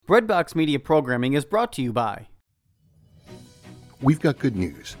Breadbox Media programming is brought to you by... We've got good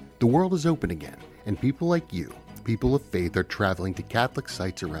news. The world is open again, and people like you, people of faith, are traveling to Catholic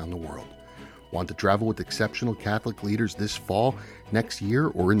sites around the world. Want to travel with exceptional Catholic leaders this fall, next year,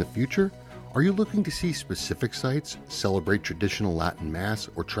 or in the future? Are you looking to see specific sites, celebrate traditional Latin Mass,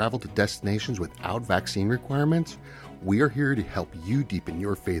 or travel to destinations without vaccine requirements? We are here to help you deepen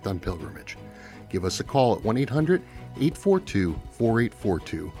your faith on pilgrimage. Give us a call at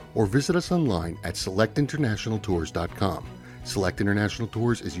 1-800-842-4842 or visit us online at selectinternationaltours.com. Select International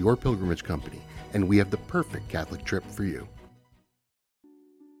Tours is your pilgrimage company, and we have the perfect Catholic trip for you.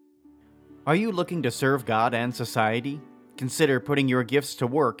 Are you looking to serve God and society? Consider putting your gifts to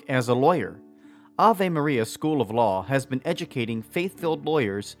work as a lawyer. Ave Maria School of Law has been educating faith-filled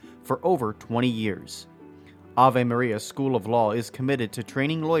lawyers for over 20 years. Ave Maria School of Law is committed to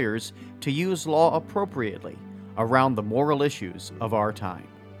training lawyers to use law appropriately around the moral issues of our time.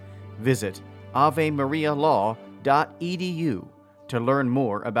 Visit avemarialaw.edu to learn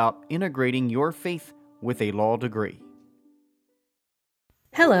more about integrating your faith with a law degree.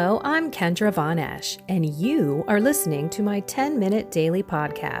 Hello, I'm Kendra Von Esch, and you are listening to my 10-minute daily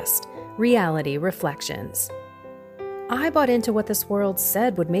podcast, Reality Reflections. I bought into what this world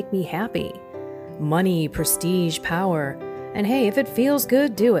said would make me happy. Money, prestige, power. And hey, if it feels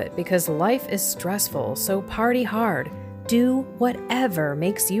good, do it, because life is stressful, so party hard. Do whatever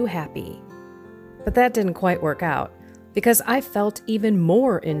makes you happy. But that didn't quite work out, because I felt even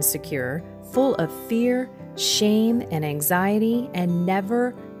more insecure, full of fear, shame, and anxiety, and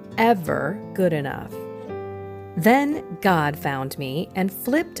never, ever good enough. Then God found me and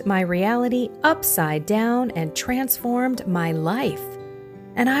flipped my reality upside down and transformed my life.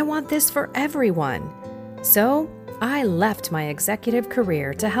 And I want this for everyone. So I left my executive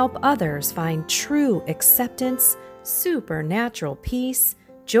career to help others find true acceptance, supernatural peace,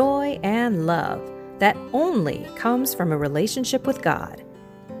 joy, and love that only comes from a relationship with God.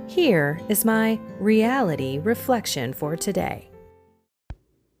 Here is my reality reflection for today.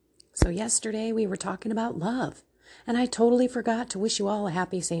 So yesterday we were talking about love, and I totally forgot to wish you all a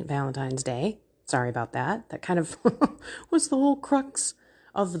happy St. Valentine's Day. Sorry about that. That kind of was the whole crux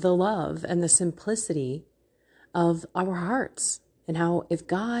of the love and the simplicity of our hearts, and how if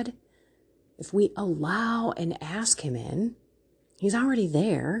we allow and ask Him in, He's already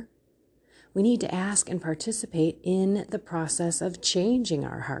there. We need to ask and participate in the process of changing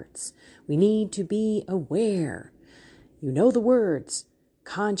our hearts. We need to be aware. You know the words,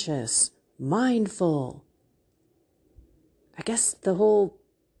 conscious, mindful. I guess the whole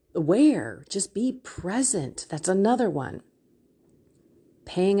aware, just be present. That's another one.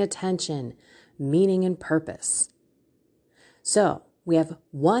 Paying attention, meaning and purpose. So we have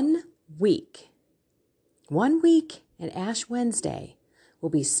 1 week. 1 week, and Ash Wednesday will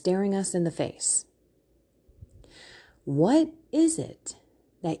be staring us in the face. What is it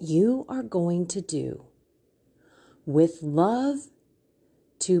that you are going to do with love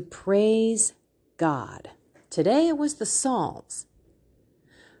to praise God? Today it was the Psalms.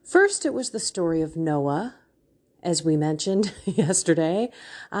 First it was the story of Noah. As we mentioned yesterday,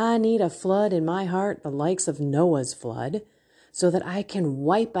 I need a flood in my heart, the likes of Noah's flood, so that I can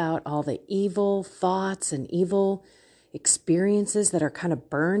wipe out all the evil thoughts and evil experiences that are kind of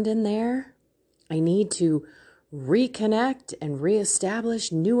burned in there. I need to reconnect and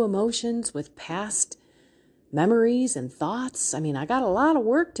reestablish new emotions with past memories and thoughts. I mean, I got a lot of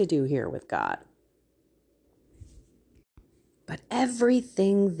work to do here with God. But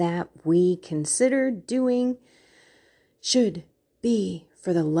everything that we consider doing should be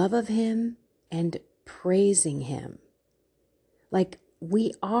for the love of Him and praising Him. Like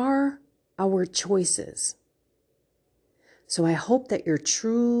we are our choices. So I hope that you're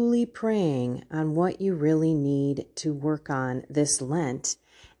truly praying on what you really need to work on this Lent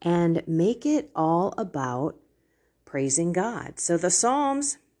and make it all about praising God. So the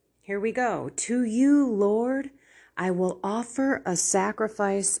Psalms, here we go. To you, Lord, I will offer a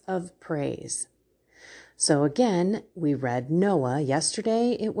sacrifice of praise. So again, we read Noah.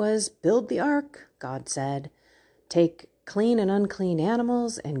 Yesterday it was build the ark, God said. Take clean and unclean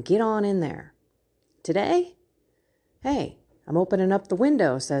animals and get on in there. Today, hey, I'm opening up the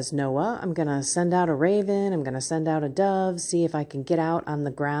window, says Noah. I'm going to send out a raven. I'm going to send out a dove, see if I can get out on the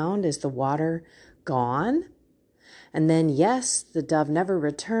ground. Is the water gone? And then, yes, the dove never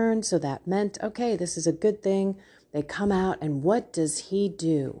returned, so that meant, okay, this is a good thing. They come out, and what does he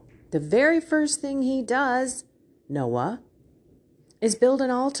do? The very first thing he does, Noah, is build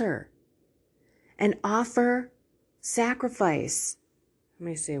an altar and offer sacrifice. Let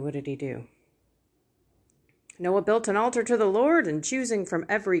me see, what did he do? Noah built an altar to the Lord, and choosing from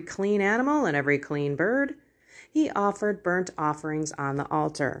every clean animal and every clean bird, he offered burnt offerings on the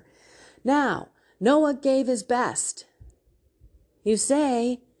altar. Now, Noah gave his best. You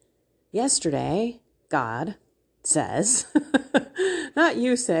say, yesterday, God says, not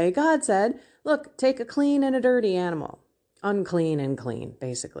you say, God said, look, take a clean and a dirty animal. Unclean and clean,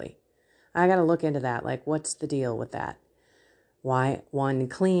 basically. I got to look into that. Like, what's the deal with that? Why one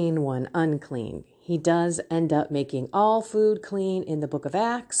clean, one unclean? He does end up making all food clean in the book of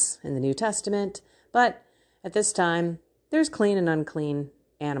Acts, in the New Testament. But at this time, there's clean and unclean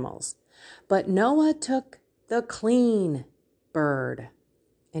animals. But Noah took the clean bird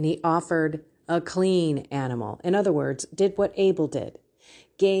and he offered a clean animal. In other words, did what Abel did,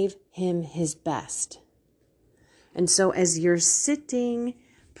 gave him his best. And so as you're sitting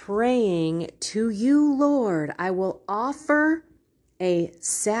praying to you, Lord, I will offer a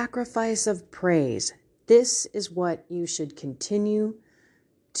sacrifice of praise. This is what you should continue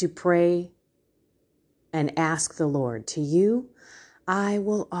to pray and ask the Lord. To you, I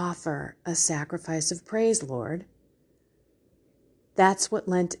will offer a sacrifice of praise, Lord. That's what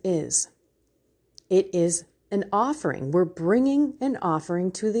Lent is. It is an offering. We're bringing an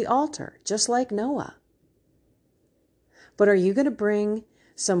offering to the altar, just like Noah. But are you going to bring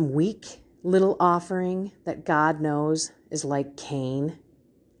some weak little offering that God knows is like Cain?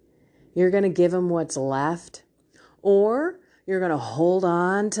 You're going to give him what's left? Or you're going to hold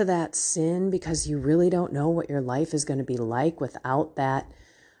on to that sin because you really don't know what your life is going to be like without that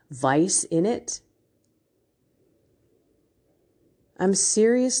vice in it? I'm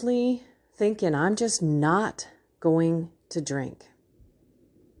seriously thinking I'm just not going to drink.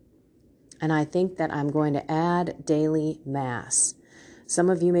 And I think that I'm going to add daily mass. Some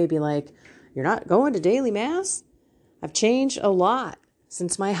of you may be like, you're not going to daily mass? I've changed a lot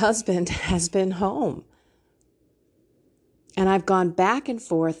since my husband has been home. And I've gone back and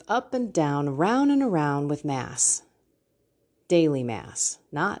forth, up and down, around and around with mass. Daily mass,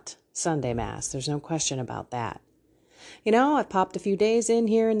 not Sunday mass. There's no question about that. You know, I've popped a few days in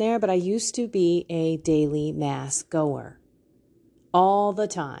here and there, but I used to be a daily mass goer. All the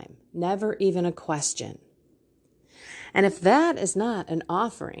time. Never even a question. And if that is not an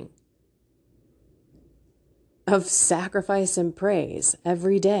offering of sacrifice and praise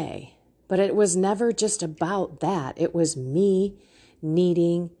every day, but it was never just about that. It was me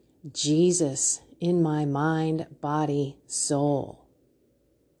needing Jesus in my mind, body, soul.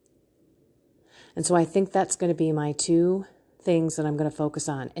 And so I think that's going to be my two things that I'm going to focus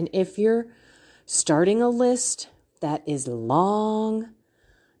on. And if you're starting a list that is long,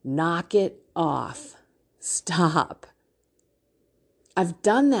 knock it off. Stop. I've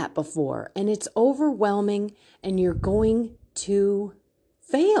done that before and it's overwhelming and you're going to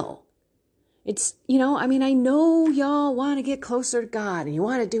fail. It's, I know y'all want to get closer to God and you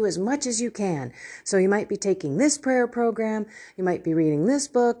want to do as much as you can. So you might be taking this prayer program. You might be reading this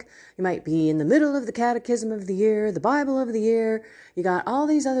book. You might be in the middle of the Catechism of the Year, the Bible of the Year. You got all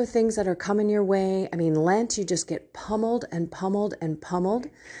these other things that are coming your way. Lent, you just get pummeled and pummeled and pummeled.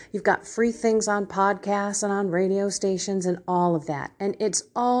 You've got free things on podcasts and on radio stations and all of that. And it's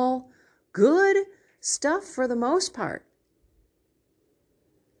all good stuff for the most part.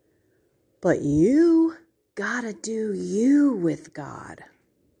 But you gotta do you with God.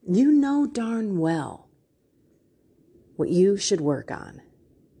 You know darn well what you should work on.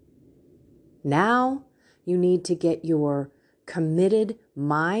 Now you need to get your committed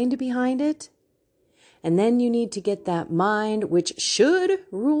mind behind it. And then you need to get that mind, which should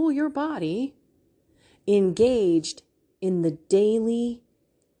rule your body, engaged in the daily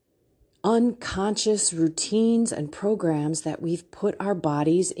unconscious routines and programs that we've put our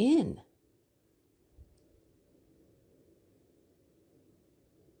bodies in.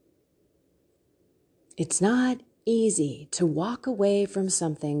 It's not easy to walk away from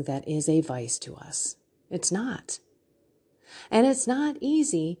something that is a vice to us. It's not. And it's not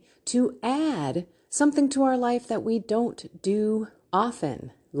easy to add something to our life that we don't do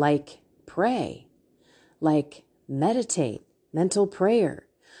often, like pray, like meditate, mental prayer,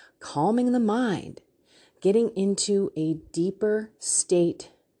 calming the mind, getting into a deeper state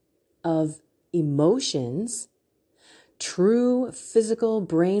of emotions, true physical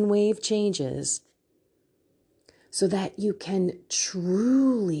brainwave changes, so that you can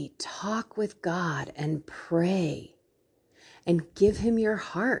truly talk with God and pray and give him your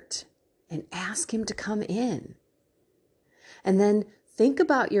heart and ask him to come in. And then think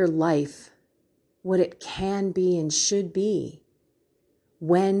about your life, what it can be and should be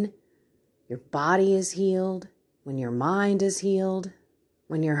when your body is healed, when your mind is healed,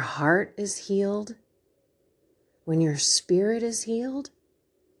 when your heart is healed. when your spirit is healed?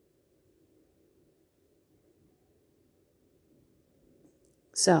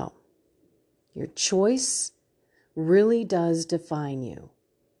 So, your choice really does define you.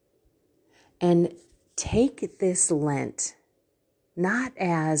 And take this Lent not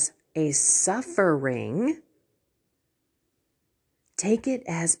as a suffering, take it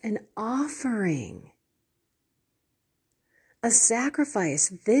as an offering, a sacrifice.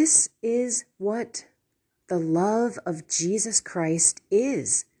 This is what the love of Jesus Christ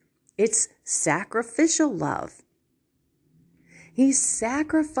is. It's sacrificial love. He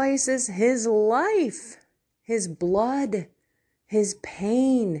sacrifices his life, his blood, his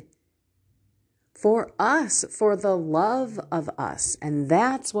pain for us, for the love of us. And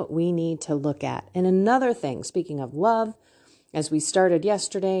that's what we need to look at. And another thing, speaking of love, as we started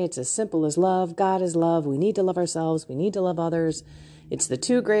yesterday, it's as simple as love. God is love. We need to love ourselves. We need to love others. It's the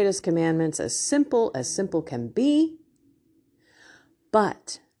two greatest commandments, as simple can be.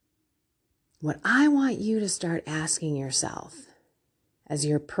 But what I want you to start asking yourself as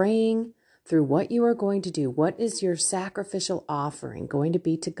you're praying through what you are going to do, what is your sacrificial offering going to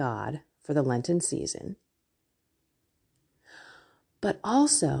be to God for the Lenten season? But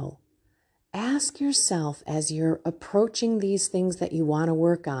also, ask yourself as you're approaching these things that you want to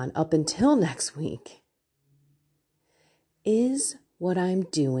work on up until next week, is what I'm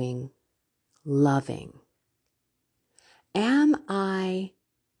doing loving? Am I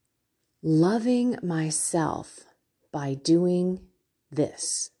loving myself by doing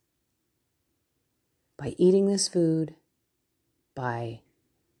this? By eating this food, by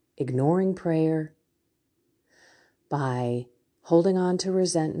ignoring prayer, by holding on to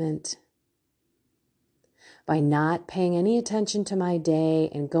resentment, by not paying any attention to my day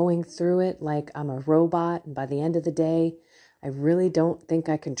and going through it like I'm a robot, and by the end of the day, I really don't think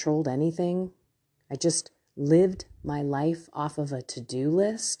I controlled anything. I just lived my life off of a to-do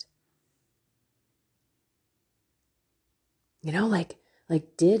list. You know, like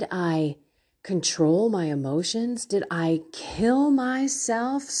did I control my emotions? Did I kill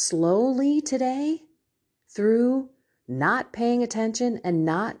myself slowly today through not paying attention and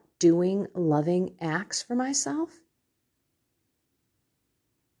not doing loving acts for myself?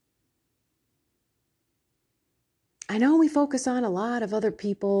 I know we focus on a lot of other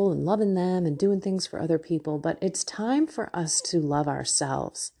people and loving them and doing things for other people, but it's time for us to love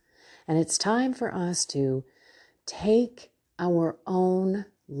ourselves. And it's time for us to take our own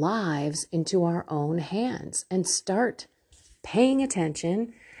lives into our own hands and start paying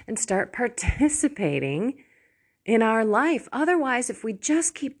attention and start participating in our life. Otherwise, if we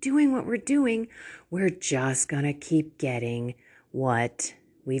just keep doing what we're doing, we're just going to keep getting what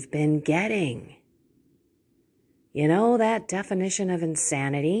we've been getting. You know that definition of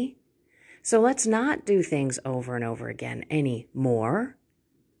insanity? So let's not do things over and over again anymore.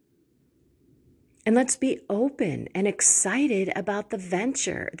 And let's be open and excited about the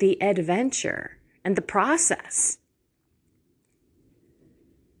venture, the adventure, and the process.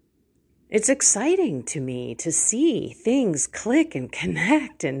 It's exciting to me to see things click and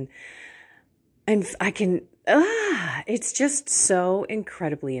connect and I can, it's just so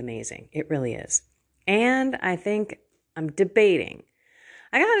incredibly amazing. It really is. And I think I'm debating.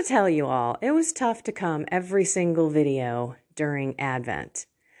 I got to tell you all, it was tough to come every single video during Advent.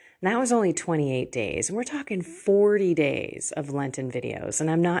 And that was only 28 days. And we're talking 40 days of Lenten videos. And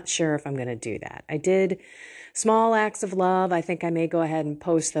I'm not sure if I'm going to do that. I did small acts of love. I think I may go ahead and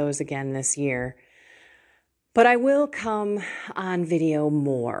post those again this year. But I will come on video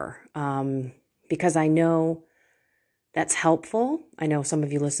more because I know that's helpful. I know some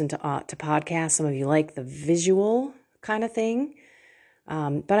of you listen to podcasts. Some of you like the visual kind of thing.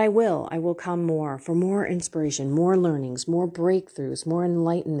 But I will come more for more inspiration, more learnings, more breakthroughs, more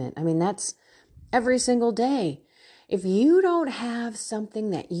enlightenment. I mean, that's every single day. If you don't have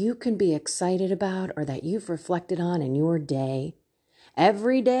something that you can be excited about or that you've reflected on in your day,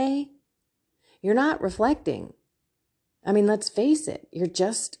 every day, you're not reflecting. I mean, let's face it, you're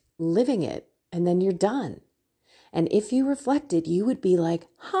just living it and then you're done. And if you reflected, you would be like,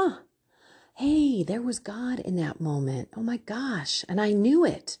 hey, there was God in that moment. Oh my gosh. And I knew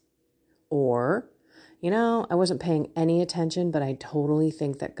it. Or, I wasn't paying any attention, but I totally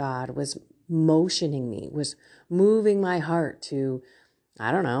think that God was motioning me, was moving my heart to,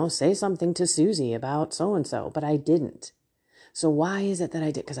 say something to Susie about so-and-so, but I didn't. So why is it that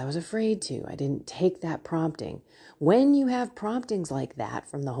I did? Because I was afraid to. I didn't take that prompting. When you have promptings like that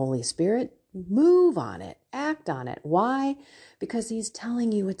from the Holy Spirit, move on it, act on it. Why? Because he's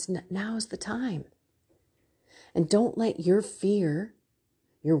telling you now's the time. And don't let your fear,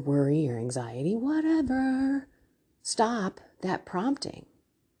 your worry, your anxiety, whatever, stop that prompting.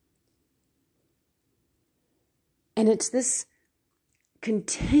 And it's this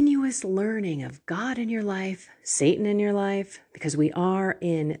continuous learning of God in your life, Satan in your life, because we are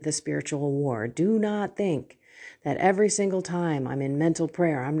in the spiritual war. Do not think that every single time I'm in mental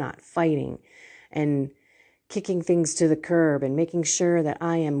prayer, I'm not fighting and kicking things to the curb and making sure that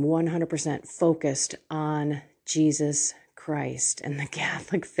I am 100% focused on Jesus Christ and the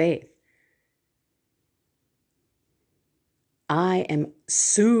Catholic faith. I am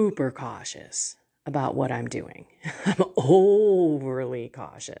super cautious about what I'm doing. I'm overly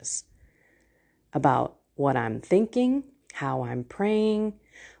cautious about what I'm thinking, how I'm praying,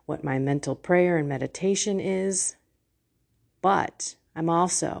 what my mental prayer and meditation is. But I'm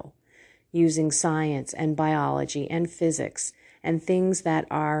also using science and biology and physics and things that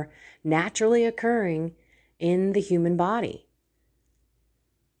are naturally occurring in the human body.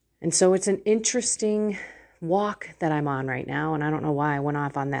 And so it's an interesting walk that I'm on right now, and I don't know why I went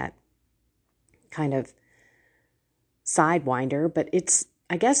off on that kind of sidewinder, but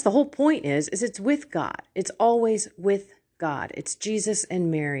I guess the whole point is it's with God. It's always with God. It's Jesus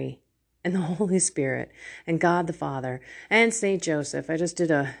and Mary and the Holy Spirit and God the Father and St. Joseph. I just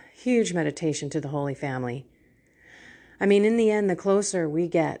did a huge meditation to the Holy Family. I mean, in the end, the closer we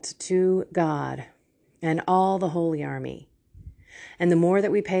get to God and all the Holy Army, and the more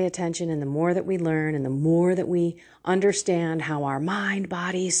that we pay attention and the more that we learn and the more that we understand how our mind,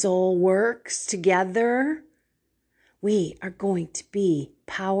 body, soul works together, we are going to be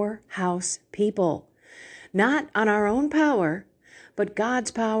powerhouse people. Not on our own power, but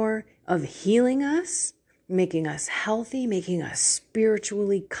God's power of healing us, making us healthy, making us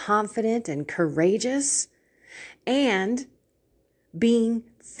spiritually confident and courageous, and being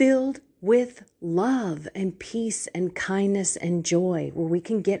filled with love and peace and kindness and joy, where we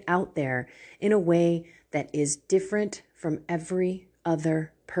can get out there in a way that is different from every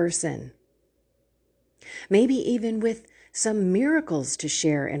other person. Maybe even with some miracles to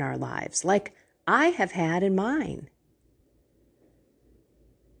share in our lives, like I have had in mine.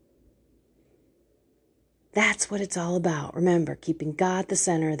 That's what it's all about. Remember, keeping God the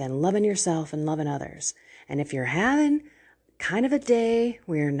center, then loving yourself and loving others. And if you're having kind of a day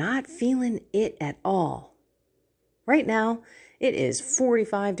where you're not feeling it at all, right now it is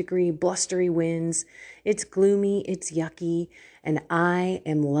 45-degree blustery winds, it's gloomy, it's yucky, and I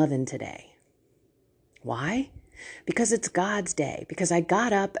am loving today. Why? Because it's God's day. Because I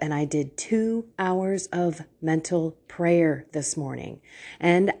got up and I did 2 hours of mental prayer this morning,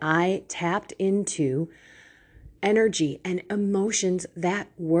 and I tapped into energy and emotions that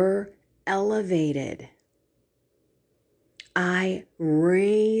were elevated. I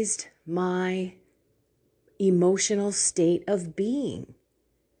raised my emotional state of being.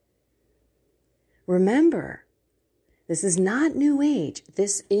 Remember, this is not New Age.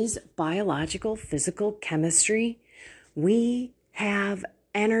 This is biological, physical chemistry. We have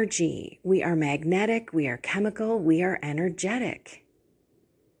energy. We are magnetic. We are chemical. We are energetic.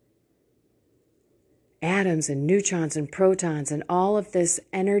 Atoms and neutrons and protons and all of this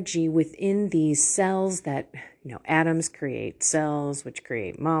energy within these cells that, atoms create cells, which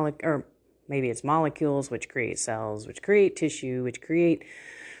create molecules, which create cells, which create tissue, which create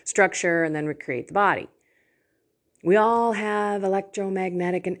structure, and then we create the body. We all have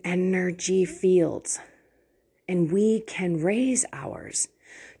electromagnetic and energy fields, and we can raise ours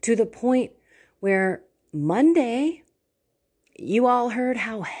to the point where Monday, you all heard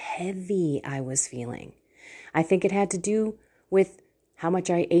how heavy I was feeling. I think it had to do with how much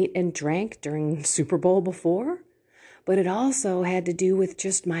I ate and drank during Super Bowl before, but it also had to do with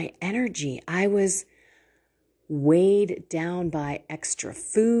just my energy. I was weighed down by extra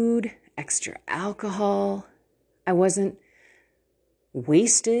food, extra alcohol. I wasn't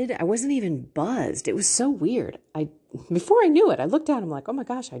wasted. I wasn't even buzzed. It was so weird. Before I knew it, I looked at it, I'm like, oh my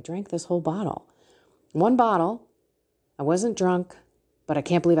gosh, I drank this whole bottle. One bottle. I wasn't drunk, but I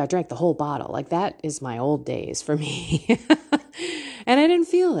can't believe I drank the whole bottle. Like, that is my old days for me. And I didn't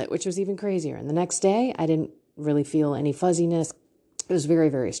feel it, which was even crazier. And the next day, I didn't really feel any fuzziness. It was very,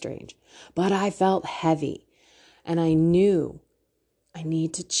 very strange. But I felt heavy. And I knew I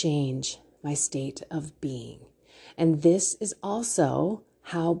need to change my state of being. And this is also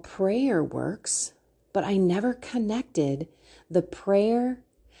how prayer works. But I never connected the prayer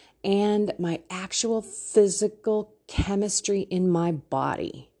and my actual physical chemistry in my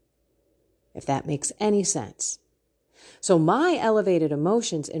body, if that makes any sense. So my elevated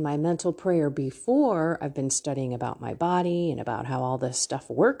emotions in my mental prayer before, I've been studying about my body and about how all this stuff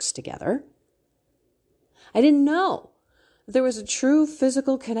works together, I didn't know there was a true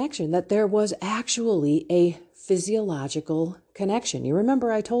physical connection, that there was actually a physiological connection. You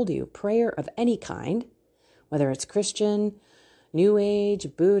remember I told you, prayer of any kind, whether it's Christian, New Age,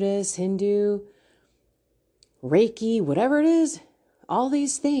 Buddhist, Hindu, Reiki, whatever it is, all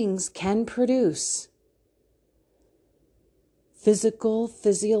these things can produce physiological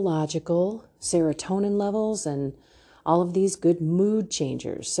serotonin levels and all of these good mood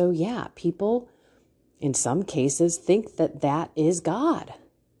changers. So yeah, people in some cases think that that is God.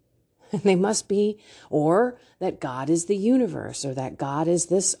 They must be, or that God is the universe, or that God is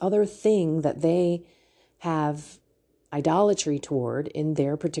this other thing that they have idolatry toward in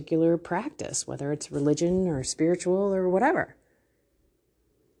their particular practice, whether it's religion or spiritual or whatever.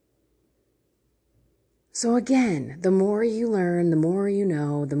 So again, the more you learn, the more you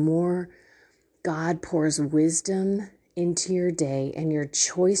know, the more God pours wisdom into your day, and your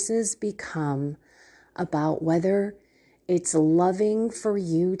choices become about whether it's loving for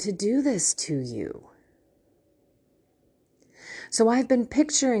you to do this to you. So I've been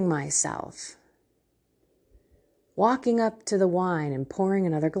picturing myself walking up to the wine and pouring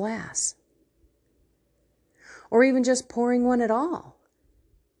another glass, or even just pouring one at all.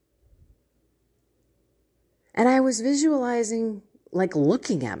 And I was visualizing, like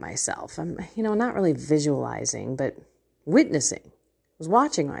looking at myself. I'm, not really visualizing, but witnessing. I was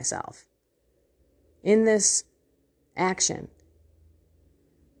watching myself in this action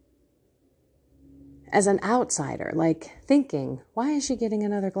as an outsider, like thinking, why is she getting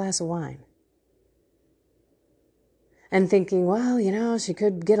another glass of wine? And thinking, well, she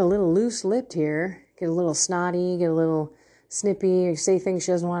could get a little loose-lipped here, get a little snotty, get a little snippy, or say things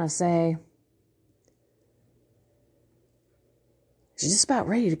she doesn't want to say. She's just about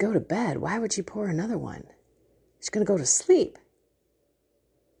ready to go to bed. Why would she pour another one? She's going to go to sleep.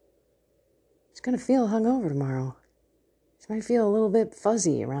 She's going to feel hungover tomorrow. She might feel a little bit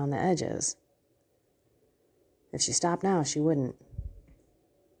fuzzy around the edges. If she stopped now, she wouldn't.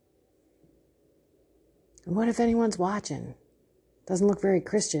 And what if anyone's watching? Doesn't look very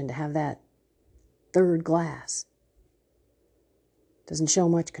Christian to have that third glass. Doesn't show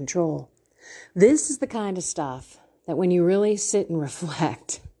much control. This is the kind of stuff that when you really sit and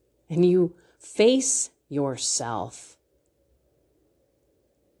reflect and you face yourself,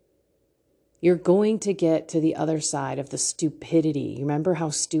 you're going to get to the other side of the stupidity. You remember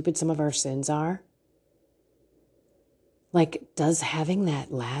how stupid some of our sins are? Like, does having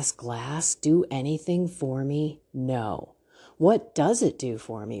that last glass do anything for me? No. What does it do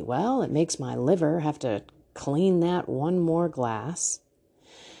for me? Well, it makes my liver have to clean that one more glass.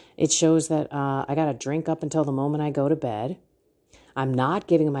 It shows that I got to drink up until the moment I go to bed. I'm not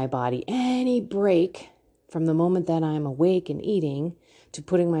giving my body any break from the moment that I'm awake and eating to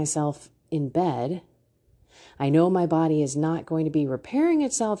putting myself in bed. I know my body is not going to be repairing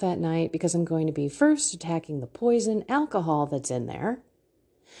itself at night because I'm going to be first attacking the poison alcohol that's in there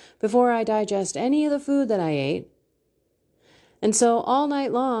before I digest any of the food that I ate. And so all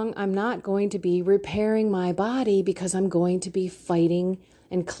night long, I'm not going to be repairing my body because I'm going to be fighting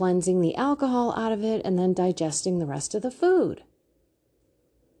and cleansing the alcohol out of it and then digesting the rest of the food.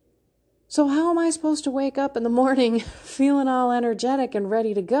 So how am I supposed to wake up in the morning feeling all energetic and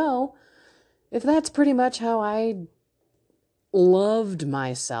ready to go if that's pretty much how I loved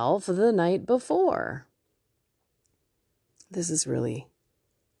myself the night before? This is really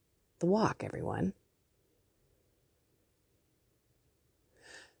the walk, everyone.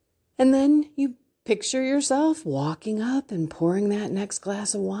 And then you picture yourself walking up and pouring that next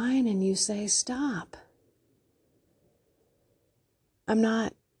glass of wine, and you say, stop. I'm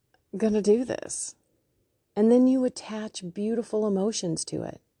not going to do this. And then you attach beautiful emotions to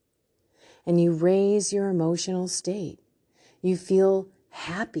it. And you raise your emotional state. You feel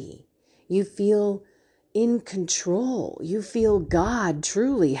happy. You feel in control. You feel God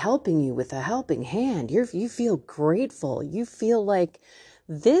truly helping you with a helping hand. You feel grateful. You feel like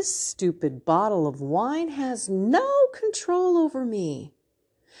this stupid bottle of wine has no control over me.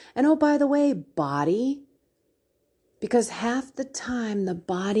 And oh, by the way, body, because half the time the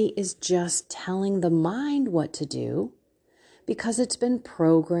body is just telling the mind what to do because it's been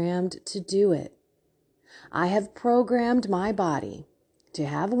programmed to do it. I have programmed my body to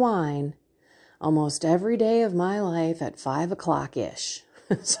have wine almost every day of my life at 5 o'clock-ish,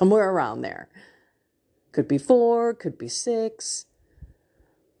 somewhere around there. Could be 4, could be 6.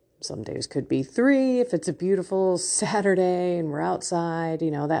 Some days could be 3 if it's a beautiful Saturday and we're outside,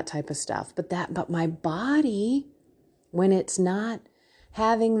 that type of stuff. But my body, when it's not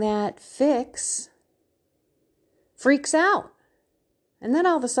having that fix, freaks out. And then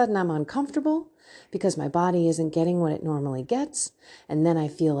all of a sudden I'm uncomfortable. because my body isn't getting what it normally gets. And then I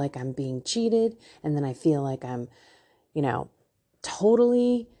feel like I'm being cheated. And then I feel like I'm,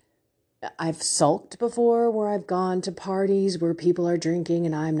 totally, I've sulked before where I've gone to parties where people are drinking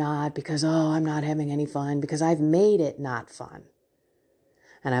and I'm not because, I'm not having any fun because I've made it not fun.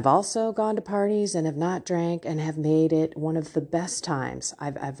 And I've also gone to parties and have not drank and have made it one of the best times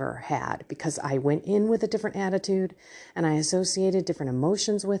I've ever had because I went in with a different attitude and I associated different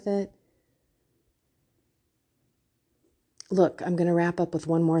emotions with it. Look, I'm going to wrap up with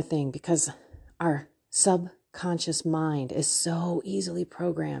one more thing because our subconscious mind is so easily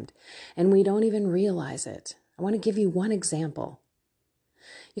programmed and we don't even realize it. I want to give you one example.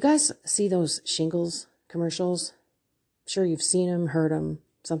 You guys see those shingles commercials? I'm sure you've seen them, heard them,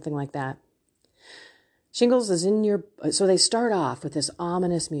 something like that. Shingles is so they start off with this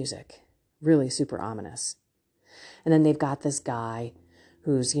ominous music, really super ominous. And then they've got this guy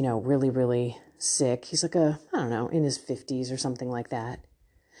who's, really, really sick. He's like in his 50s or something like that.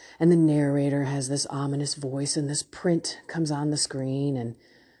 And the narrator has this ominous voice and this print comes on the screen and,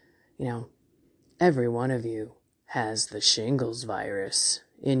 every one of you has the shingles virus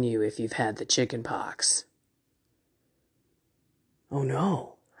in you if you've had the chicken pox. Oh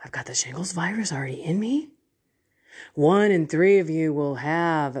no, I've got the shingles virus already in me? 1 in 3 of you will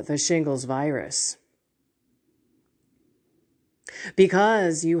have the shingles virus.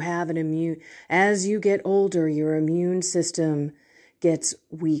 Because you have as you get older, your immune system gets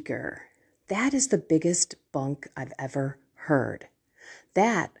weaker. That is the biggest bunk I've ever heard.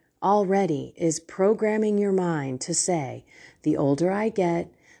 That already is programming your mind to say, the older I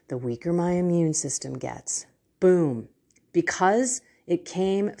get, the weaker my immune system gets. Boom. Because it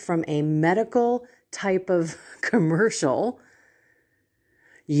came from a medical type of commercial,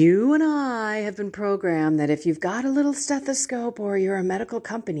 you and I have been programmed that if you've got a little stethoscope or you're a medical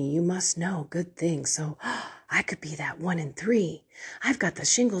company, you must know good things. So I could be that 1 in 3. I've got the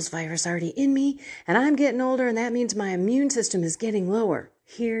shingles virus already in me and I'm getting older and that means my immune system is getting lower.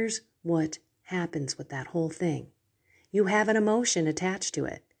 Here's what happens with that whole thing. You have an emotion attached to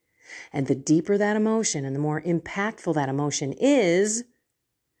it. And the deeper that emotion and the more impactful that emotion is,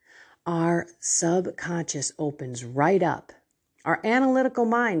 our subconscious opens right up. Our analytical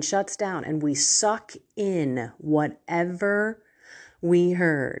mind shuts down and we suck in whatever we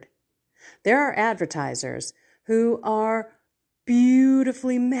heard. There are advertisers who are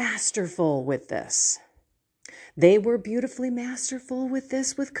beautifully masterful with this. They were beautifully masterful with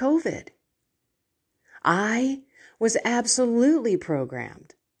this with COVID. I was absolutely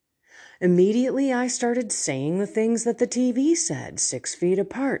programmed. Immediately, I started saying the things that the TV said, 6 feet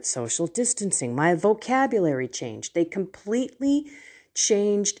apart, social distancing. My vocabulary changed. They completely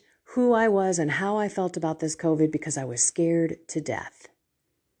changed who I was and how I felt about this COVID because I was scared to death.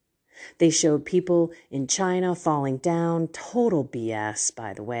 They showed people in China falling down. Total BS,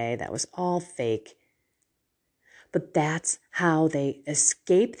 by the way. That was all fake. But that's how they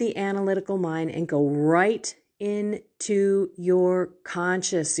escape the analytical mind and go right into your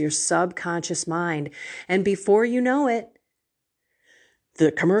conscious, your subconscious mind. And before you know it,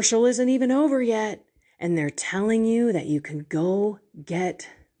 the commercial isn't even over yet. And they're telling you that you can go get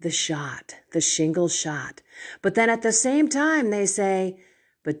the shot, the shingles shot. But then at the same time, they say,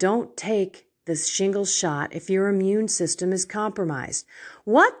 but don't take the shingles shot if your immune system is compromised.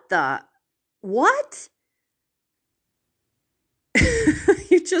 What?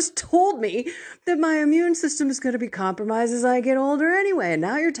 You just told me that my immune system is going to be compromised as I get older anyway. And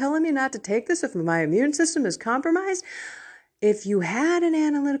now you're telling me not to take this if my immune system is compromised? If you had an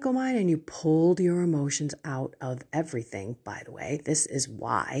analytical mind and you pulled your emotions out of everything, by the way, this is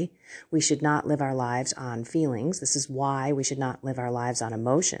why we should not live our lives on feelings. This is why we should not live our lives on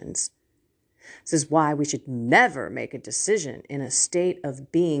emotions. This is why we should never make a decision in a state of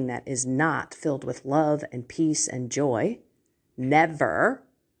being that is not filled with love and peace and joy. Never.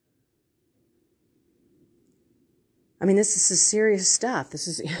 I mean, this is serious stuff. This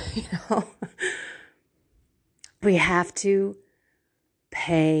is, we have to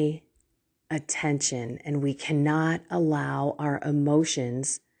pay attention and we cannot allow our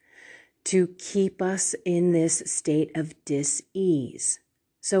emotions to keep us in this state of dis-ease.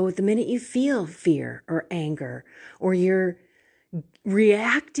 So the minute you feel fear or anger or you're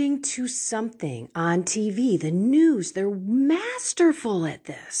reacting to something on TV, the news, they're masterful at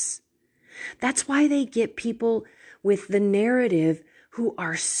this. That's why they get people with the narrative who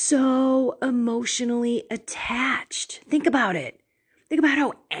are so emotionally attached. Think about it. Think about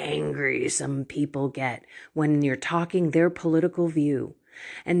how angry some people get when you're talking their political view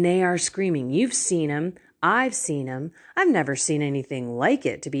and they are screaming. You've seen them I've seen them. I've never seen anything like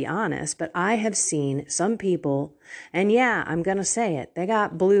it, to be honest, but I have seen some people, and yeah, I'm going to say it. They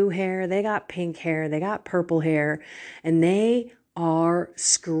got blue hair, they got pink hair, they got purple hair, and they are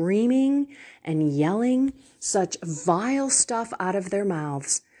screaming and yelling such vile stuff out of their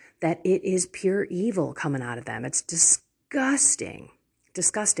mouths that it is pure evil coming out of them. It's disgusting.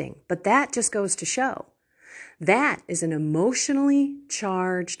 Disgusting. But that just goes to show that is an emotionally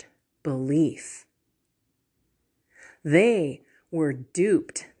charged belief. They were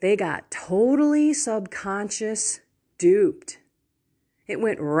duped. They got totally subconscious duped. It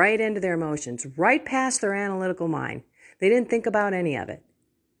went right into their emotions, right past their analytical mind. They didn't think about any of it.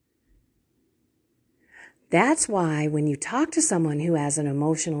 That's why when you talk to someone who has an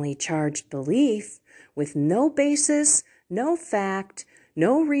emotionally charged belief with no basis, no fact,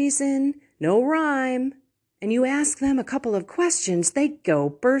 no reason, no rhyme, and you ask them a couple of questions, they go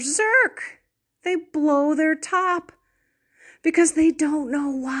berserk. They blow their top because they don't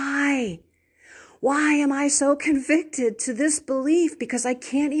know why. Why am I so convicted to this belief? Because I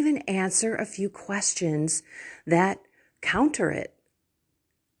can't even answer a few questions that counter it.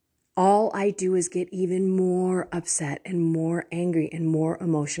 All I do is get even more upset and more angry and more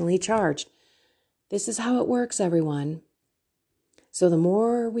emotionally charged. This is how it works, everyone. So the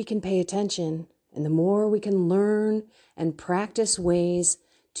more we can pay attention and the more we can learn and practice ways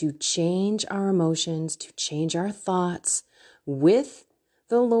to change our emotions, to change our thoughts with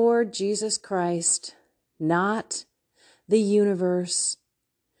the Lord Jesus Christ, not the universe.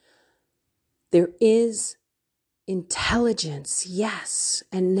 There is intelligence, yes,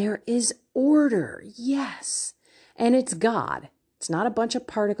 and there is order, yes, and it's God. It's not a bunch of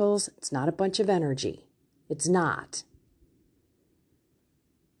particles. It's not a bunch of energy. It's not.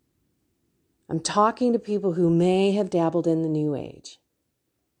 I'm talking to people who may have dabbled in the New Age.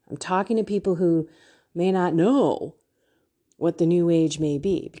 I'm talking to people who may not know what the New Age may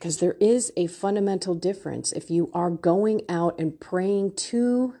be, because there is a fundamental difference if you are going out and praying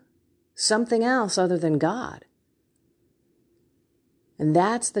to something else other than God. And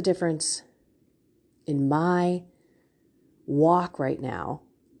that's the difference in my walk right now.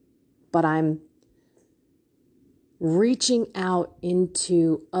 But I'm reaching out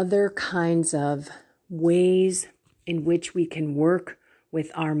into other kinds of ways in which we can work with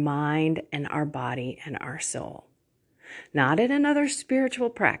our mind and our body and our soul. Not in another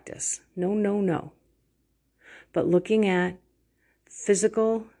spiritual practice. No, no, no. But looking at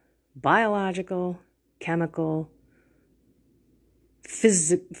physical, biological, chemical,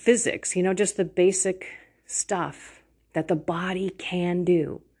 physics, just the basic stuff that the body can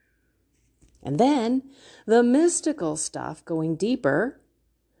do. And then the mystical stuff, going deeper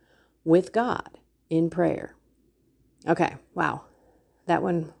with God in prayer. Okay, wow. That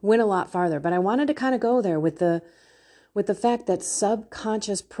one went a lot farther, but I wanted to kind of go there with the fact that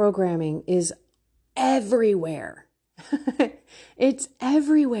subconscious programming is everywhere. It's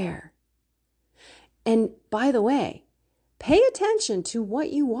everywhere. And by the way, pay attention to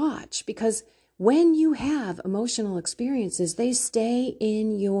what you watch, because when you have emotional experiences, they stay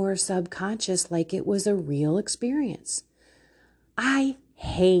in your subconscious like it was a real experience. I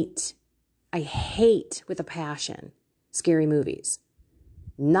hate with a passion scary movies.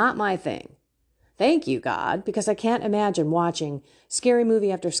 Not my thing. Thank you, God, because I can't imagine watching scary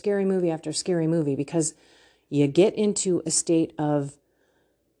movie after scary movie after scary movie, because you get into a state of,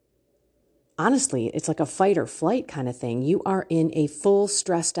 honestly, it's like a fight or flight kind of thing. You are in a full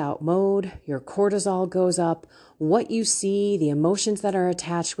stressed out mode. Your cortisol goes up. What you see, the emotions that are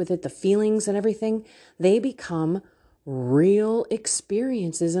attached with it, the feelings and everything, they become real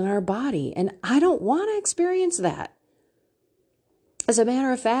experiences in our body. And I don't want to experience that. As a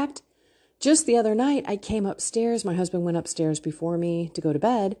matter of fact, just the other night, I came upstairs. My husband went upstairs before me to go to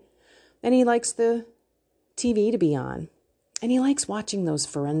bed, and he likes the TV to be on. And he likes watching those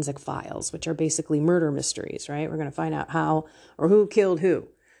forensic files, which are basically murder mysteries, right? We're going to find out how or who killed who.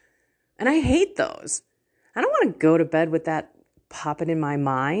 And I hate those. I don't want to go to bed with that popping in my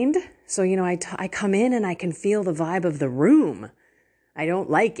mind. So, I come in and I can feel the vibe of the room. I don't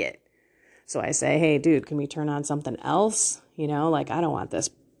like it. So I say, hey, dude, can we turn on something else? I don't want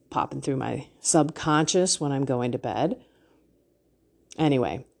this popping through my subconscious when I'm going to bed.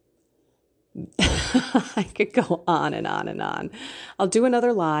 Anyway, I could go on and on and on. I'll do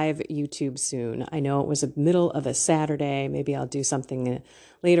another live YouTube soon. I know it was the middle of a Saturday. Maybe I'll do something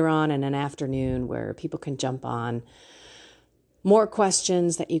later on in an afternoon where people can jump on. More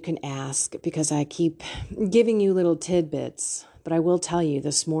questions that you can ask, because I keep giving you little tidbits. But I will tell you,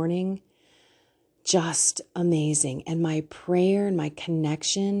 this morning, just amazing. And my prayer and my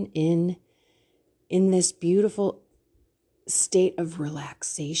connection in in this beautiful state of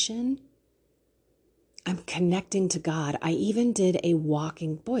relaxation. I'm connecting to God. I even did a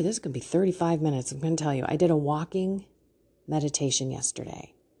walking, boy, this is going to be 35 minutes. I'm going to tell you, I did a walking meditation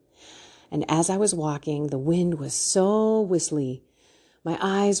yesterday. And as I was walking, the wind was so whistly. My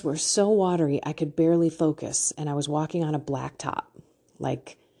eyes were so watery, I could barely focus. And I was walking on a blacktop,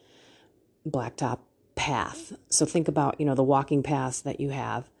 like blacktop path. So think about, the walking paths that you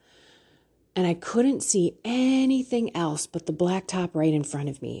have. And I couldn't see anything else but the blacktop right in front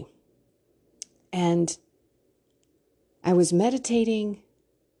of me. And I was meditating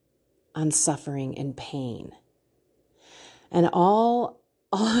on suffering and pain. And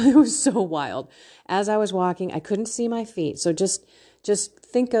it was so wild. As I was walking, I couldn't see my feet. So just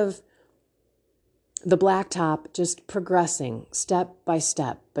think of the blacktop just progressing step by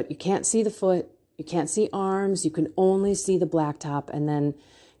step. But you can't see the foot. You can't see arms. You can only see the blacktop and then,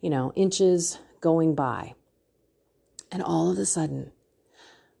 inches going by. And all of a sudden,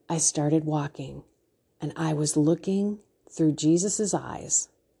 I started walking. And I was looking through Jesus's eyes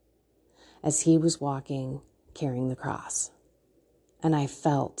as he was walking, carrying the cross. And I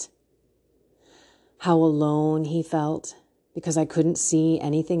felt how alone he felt because I couldn't see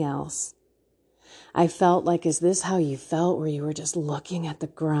anything else. I felt like, is this how you felt, where you were just looking at the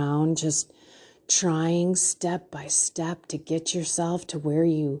ground, just trying step by step to get yourself to where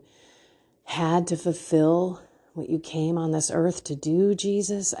you had to fulfill what you came on this earth to do,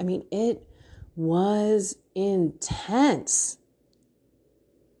 Jesus? I mean, it was intense.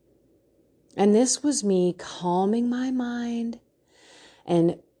 And this was me calming my mind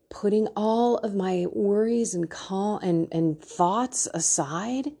and putting all of my worries and thoughts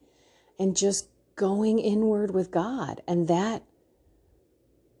aside and just going inward with God. And that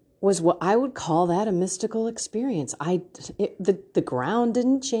was what I would call that a mystical experience. The ground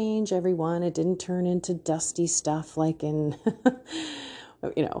didn't change, everyone. It didn't turn into dusty stuff like in,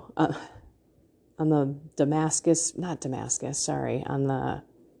 on the on the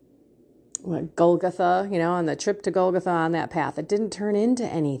Golgotha, on the trip to Golgotha on that path. It didn't turn into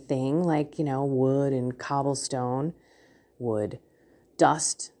anything like, wood and cobblestone,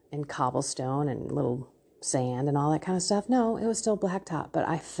 dust and cobblestone and little sand and all that kind of stuff. No, it was still blacktop, but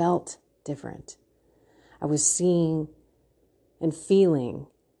I felt different. I was seeing and feeling.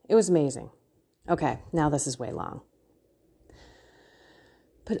 It was amazing. Okay, now this is way long.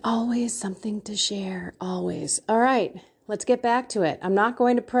 But always something to share, always. All right, let's get back to it. I'm not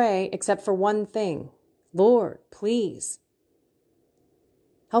going to pray except for one thing. Lord, please,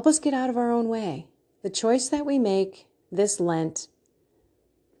 help us get out of our own way. The choice that we make this Lent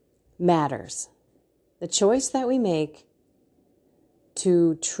matters. The choice that we make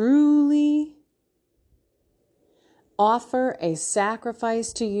to truly offer a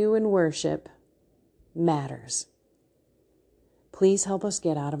sacrifice to you in worship matters. Please help us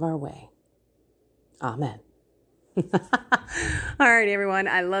get out of our way. Amen. All right, everyone.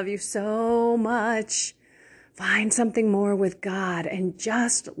 I love you so much. Find something more with God and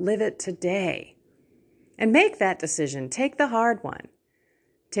just live it today. And make that decision. Take the hard one.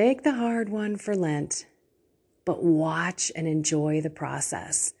 Take the hard one for Lent, but watch and enjoy the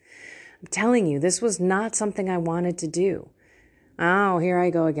process. I'm telling you, this was not something I wanted to do. Oh, here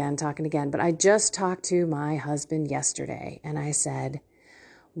I go again, talking again. But I just talked to my husband yesterday, and I said,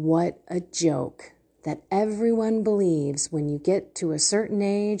 what a joke that everyone believes when you get to a certain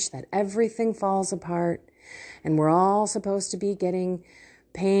age that everything falls apart, and we're all supposed to be getting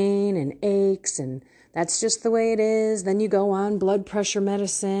pain and aches, and that's just the way it is. Then you go on blood pressure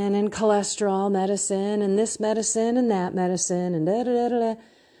medicine and cholesterol medicine and this medicine and that medicine and da-da-da-da-da.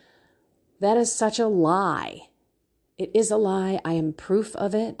 That is such a lie. It is a lie. I am proof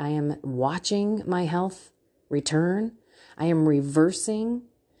of it. I am watching my health return. I am reversing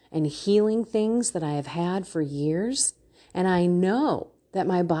and healing things that I have had for years. And I know that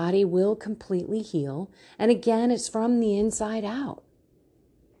my body will completely heal. And again, it's from the inside out.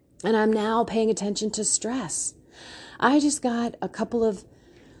 And I'm now paying attention to stress. I just got a couple of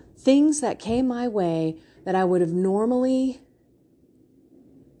things that came my way that I would have normally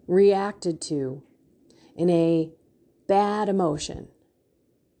reacted to in a bad emotion.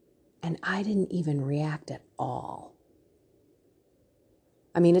 And I didn't even react at all.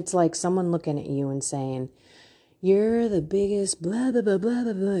 I mean, it's like someone looking at you and saying, you're the biggest blah, blah, blah, blah,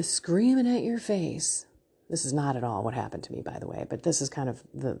 blah, blah, screaming at your face. This is not at all what happened to me, by the way, but this is kind of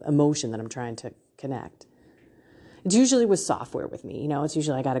the emotion that I'm trying to connect. It's usually with software with me. It's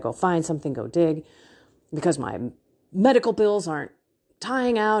usually I got to go find something, go dig, because my medical bills aren't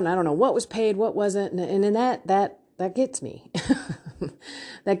tying out, and I don't know what was paid, what wasn't, and then that gets me.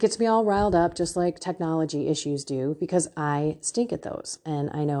 that gets me all riled up, just like technology issues do, because I stink at those. And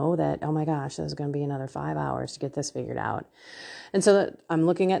I know that, oh my gosh, this is going to be another 5 hours to get this figured out. And so that I'm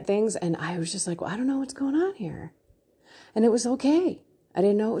looking at things and I was just like, well, I don't know what's going on here. And it was okay. I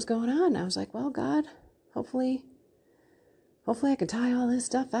didn't know what was going on. I was like, well, God, hopefully I can tie all this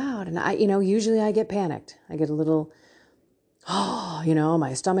stuff out. And I, usually I get panicked. I get a little,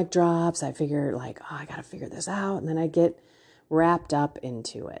 my stomach drops. I figure like, I got to figure this out. And then I get wrapped up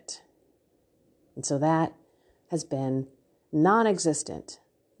into it. And so that has been non-existent.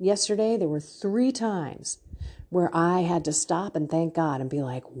 Yesterday, there were 3 times where I had to stop and thank God and be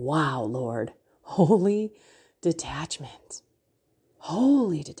like, wow, Lord, holy detachment.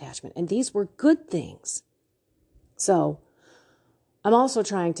 Holy detachment. And these were good things. So I'm also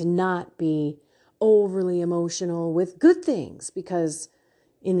trying to not be overly emotional with good things, because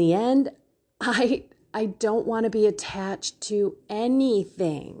in the end, I don't want to be attached to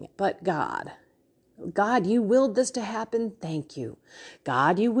anything but God. God, you willed this to happen. Thank you.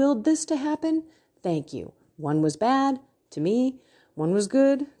 God, you willed this to happen. Thank you. One was bad to me. One was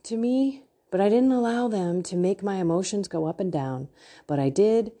good to me. But I didn't allow them to make my emotions go up and down. But I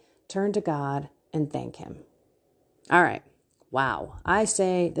did turn to God and thank Him. All right. Wow. I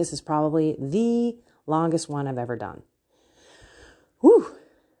say this is probably the longest one I've ever done. Whew.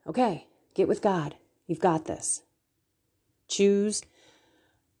 Okay. Get with God. You've got this. Choose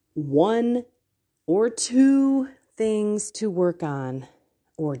 1 or 2 things to work on,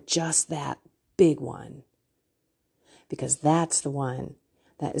 or just that big one. Because that's the one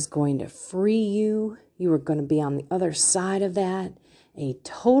that is going to free you. You are going to be on the other side of that, a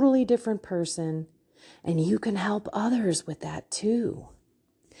totally different person, and you can help others with that too.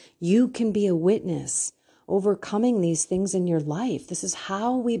 You can be a witness overcoming these things in your life. This is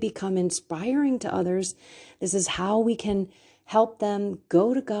how we become inspiring to others. This is how we can help them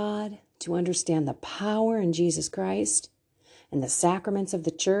go to God, to understand the power in Jesus Christ and the sacraments of the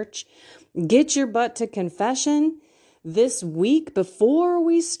church. Get your butt to confession this week before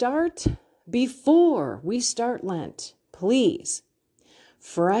we start Lent. Please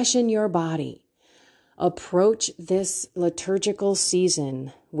freshen your body. Approach this liturgical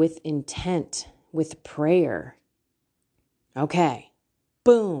season with intent, with prayer. Okay,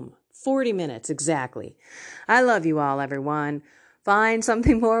 boom, 40 minutes exactly. I love you all, everyone. Find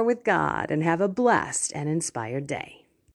something more with God and have a blessed and inspired day.